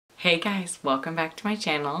Hey guys, welcome back to my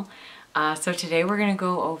channel. So today we're gonna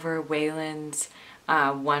go over Waylan's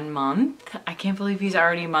 1 month. I can't believe he's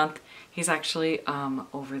already a month. He's actually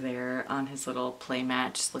over there on his little play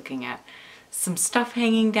mat, just looking at some stuff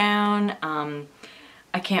hanging down.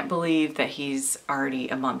 I can't believe that he's already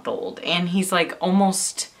a month old, and he's like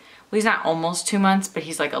almost, well, he's not almost 2 months, but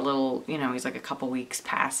he's like a little, you know, he's like a couple weeks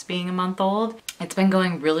past being a month old. It's been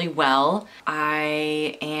going really well.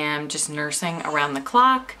 I am just nursing around the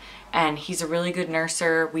clock, and he's a really good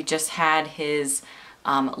nurser. We just had his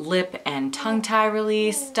lip and tongue tie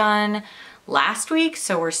release done last week,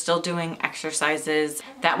 so we're still doing exercises.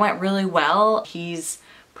 That went really well. He's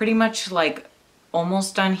pretty much like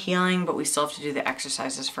almost done healing, but we still have to do the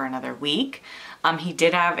exercises for another week. He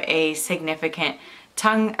did have a significant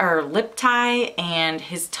tongue or lip tie, and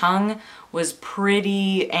his tongue was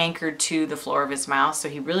pretty anchored to the floor of his mouth, so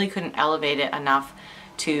he really couldn't elevate it enough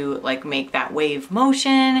to like make that wave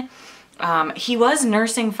motion. He was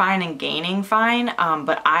nursing fine and gaining fine,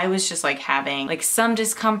 but I was just like having like some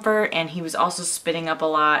discomfort, and he was also spitting up a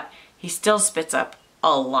lot. He still spits up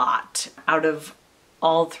a lot. Out of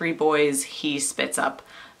all 3 boys, he spits up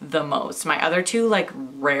the most. My other 2 like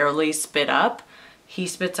rarely spit up. He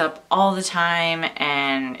spits up all the time,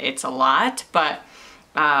 and it's a lot, but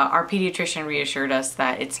our pediatrician reassured us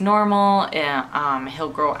that it's normal. He'll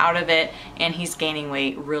grow out of it, and he's gaining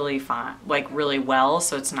weight really fine, like really well,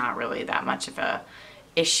 so it's not really that much of a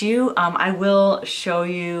issue. I will show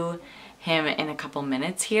you him in a couple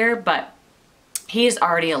minutes here, but he is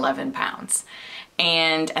already 11 pounds.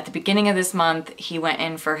 And at the beginning of this month, he went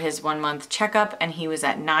in for his 1 month checkup, and he was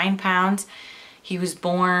at 9 pounds. He was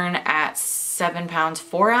born at 7 pounds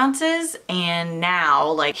 4 ounces, and now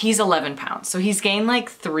like he's 11 pounds. So he's gained like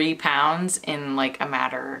 3 pounds in like a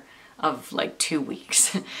matter of like 2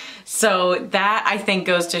 weeks. So that I think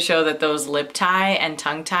goes to show that those lip tie and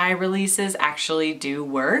tongue tie releases actually do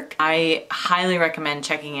work. I highly recommend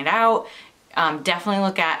checking it out. Definitely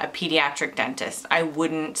look at a pediatric dentist. I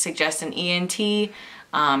wouldn't suggest an ENT.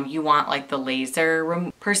 You want like the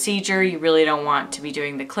laser procedure. You really don't want to be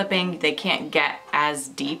doing the clipping. They can't get as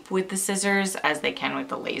deep with the scissors as they can with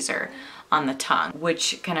the laser on the tongue,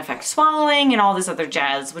 which can affect swallowing and all this other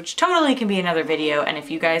jazz, which totally can be another video. And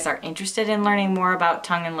if you guys are interested in learning more about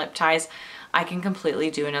tongue and lip ties, I can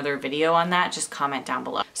completely do another video on that. Just comment down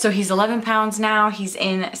below. So he's 11 pounds now. He's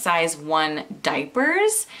in size 1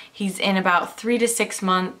 diapers. He's in about 3 to 6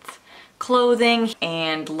 month clothing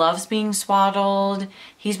and loves being swaddled.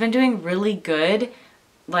 He's been doing really good,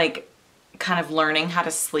 like kind of learning how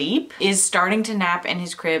to sleep. Is starting to nap in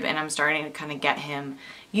his crib, and I'm starting to kind of get him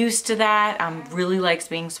used to that. Really likes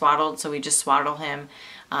being swaddled, so we just swaddle him,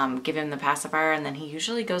 give him the pacifier, and then he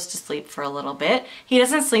usually goes to sleep for a little bit. He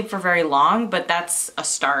doesn't sleep for very long, but that's a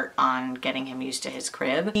start on getting him used to his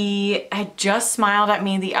crib. He had just smiled at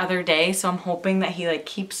me the other day, so I'm hoping that he like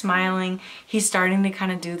keeps smiling. He's starting to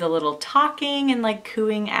kind of do the little talking and like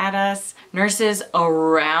cooing at us. Nurses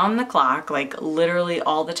around the clock, like literally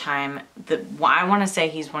all the time. I want to say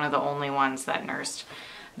he's one of the only ones that nursed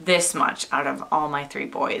this much out of all my 3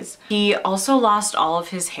 boys. He also lost all of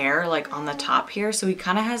his hair like on the top here, so he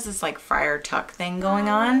kind of has this like friar tuck thing going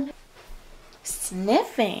on.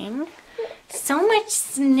 Sniffing, so much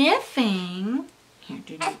sniffing. Here,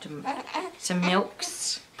 do you need some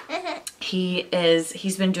milks?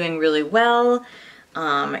 He's been doing really well.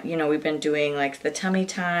 You know, we've been doing like the tummy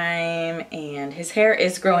time, and his hair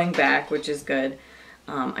is growing back, which is good.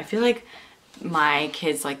 I feel like my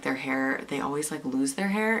kids, like their hair, they always like lose their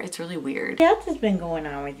hair. It's really weird. What else has been going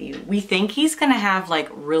on with you? We think he's gonna have like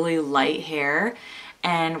really light hair,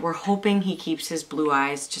 and we're hoping he keeps his blue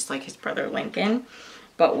eyes just like his brother Lincoln,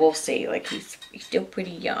 but we'll see. Like he's still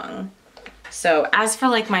pretty young. So as for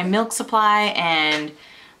like my milk supply and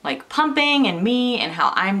like pumping and me and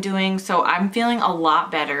how I'm doing, so I'm feeling a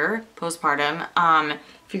lot better postpartum.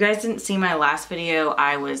 If you guys didn't see my last video,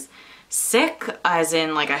 I was sick, as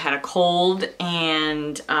in like I had a cold,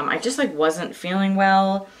 and I just like wasn't feeling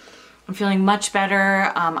well. I'm feeling much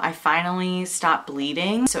better. I finally stopped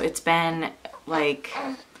bleeding, so it's been like,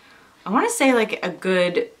 I want to say like a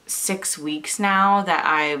good 6 weeks now that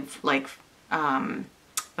I've like I'm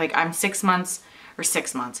 6 months or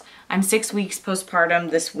 6 months. I'm 6 weeks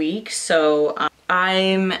postpartum this week, so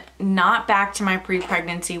I'm not back to my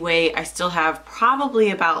pre-pregnancy weight. I still have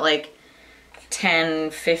probably about like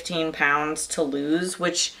 10-15 pounds to lose,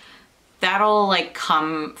 which that'll like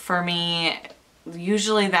come for me.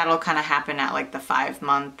 Usually that'll kind of happen at like the 5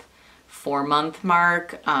 month, 4 month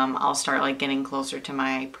mark. I'll start like getting closer to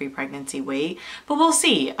my pre-pregnancy weight, but we'll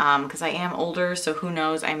see, because I am older, so who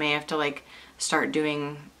knows, I may have to like start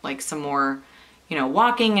doing like some more, you know,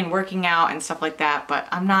 walking and working out and stuff like that, but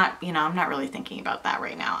I'm not, you know, I'm not really thinking about that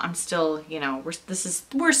right now. I'm still, you know,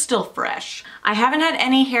 we're still fresh. I haven't had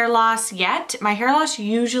any hair loss yet. My hair loss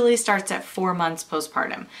usually starts at 4 months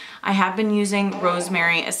postpartum. I have been using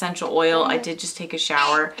rosemary essential oil. I did just take a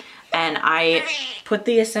shower and I put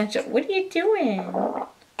the essential, what are you doing?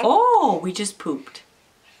 Oh, we just pooped.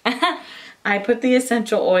 I put the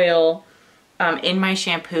essential oil in my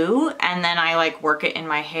shampoo, and then I like work it in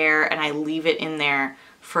my hair and I leave it in there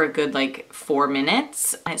for a good like 4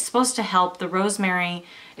 minutes. And it's supposed to help, the rosemary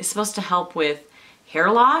is supposed to help with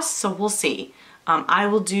hair loss, so we'll see. I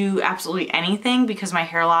will do absolutely anything because my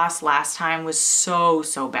hair loss last time was so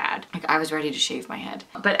bad. Like I was ready to shave my head.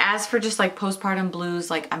 But as for just like postpartum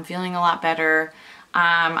blues, like I'm feeling a lot better.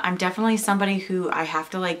 I'm definitely somebody who I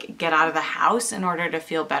have to like get out of the house in order to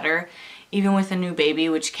feel better, even with a new baby,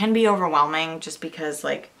 which can be overwhelming just because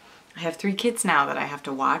like I have 3 kids now that I have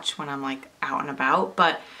to watch when I'm like out and about,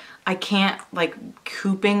 but I can't, like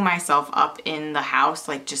cooping myself up in the house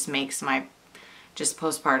like just makes my just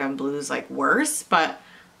postpartum blues like worse. But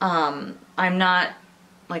I'm not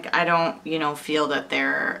like, I don't, you know, feel that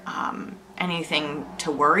they're anything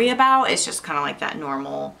to worry about. It's just kind of like that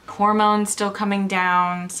normal hormone still coming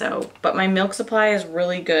down. So, but my milk supply is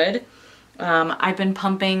really good. I've been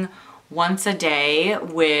pumping once a day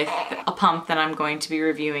with a pump that I'm going to be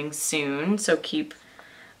reviewing soon, so keep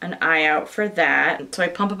an eye out for that. So I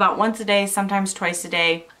pump about once a day, sometimes twice a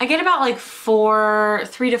day. I get about like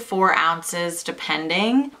 3 to 4 ounces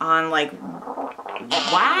depending on like,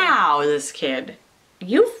 wow, this kid,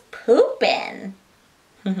 you pooping.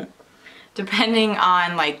 Depending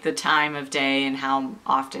on like the time of day and how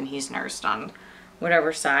often he's nursed on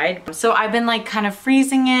whatever side. So I've been like kind of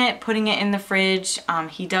freezing it, putting it in the fridge.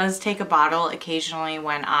 He does take a bottle occasionally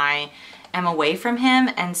when I am away from him.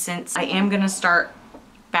 And since I am gonna start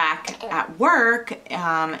back at work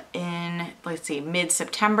in, let's see,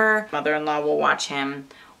 mid-September, mother-in-law will watch him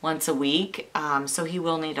once a week. So he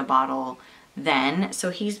will need a bottle then. So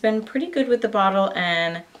he's been pretty good with the bottle,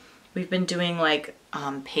 and we've been doing like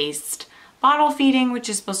paced bottle feeding, which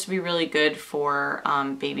is supposed to be really good for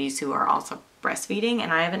babies who are also breastfeeding,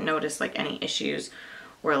 and I haven't noticed like any issues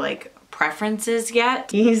or like preferences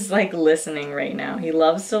yet. He's like listening right now. He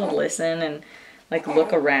loves to listen and like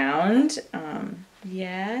look around.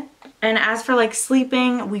 Yeah. And as for like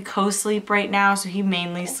sleeping, we co-sleep right now, so he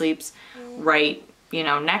mainly sleeps right, you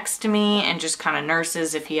know, next to me and just kind of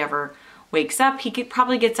nurses if he ever wakes up. He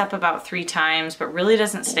probably gets up about 3 times, but really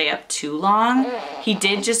doesn't stay up too long. He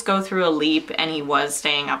did just go through a leap and he was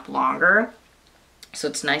staying up longer. So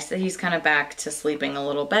it's nice that he's kind of back to sleeping a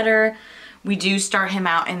little better. We do start him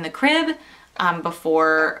out in the crib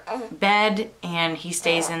before bed, and he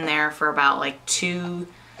stays in there for about like 2,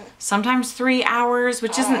 sometimes 3 hours,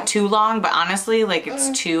 which isn't too long, but honestly, like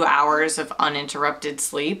it's 2 hours of uninterrupted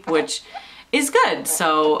sleep, which is good.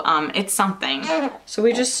 So it's something. So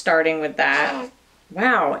we're just starting with that.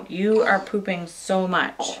 Wow, you are pooping so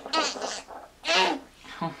much.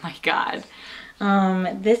 Oh my God.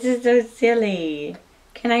 This is so silly.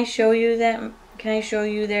 Can I show you that? Can I show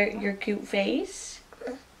you your cute face?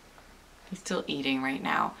 He's still eating right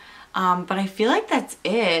now. But I feel like that's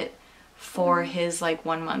it for his like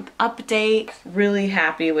 1 month update. Really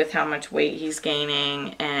happy with how much weight he's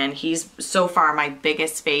gaining, and he's so far my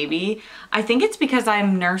biggest baby. I think it's because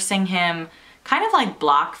I'm nursing him kind of like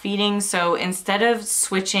block feeding. So instead of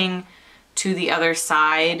switching to the other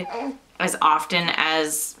side as often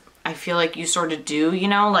as I feel like you sort of do, you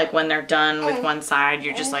know, like when they're done with one side,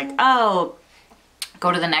 you're just like, oh,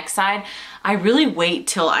 go to the next side. I really wait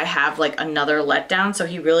till I have like another letdown, so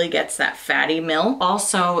he really gets that fatty milk.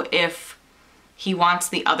 Also, if he wants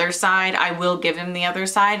the other side, I will give him the other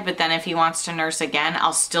side, but then if he wants to nurse again,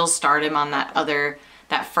 I'll still start him on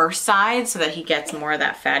that first side so that he gets more of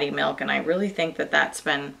that fatty milk. And I really think that that's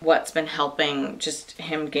been what's been helping just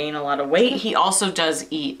him gain a lot of weight. He also does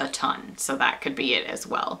eat a ton, so that could be it as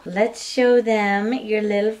well. Let's show them your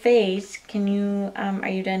little face. Can you, are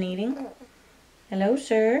you done eating? Hello,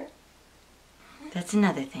 sir. That's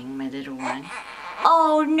another thing, my little one.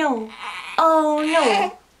 Oh no, oh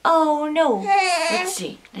no, oh no. Let's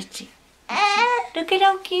see, let's see. Look at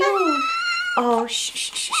how cute. Oh, shh,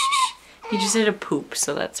 shh, shh, shh. He just had a poop,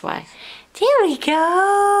 so that's why. There we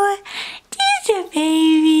go. There's a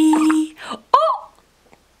baby. Oh!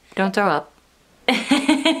 Don't throw up.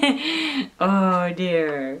 Oh,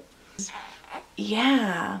 dear.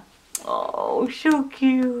 Yeah. Oh, so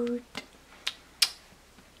cute.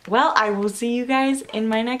 Well, I will see you guys in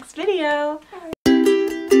my next video.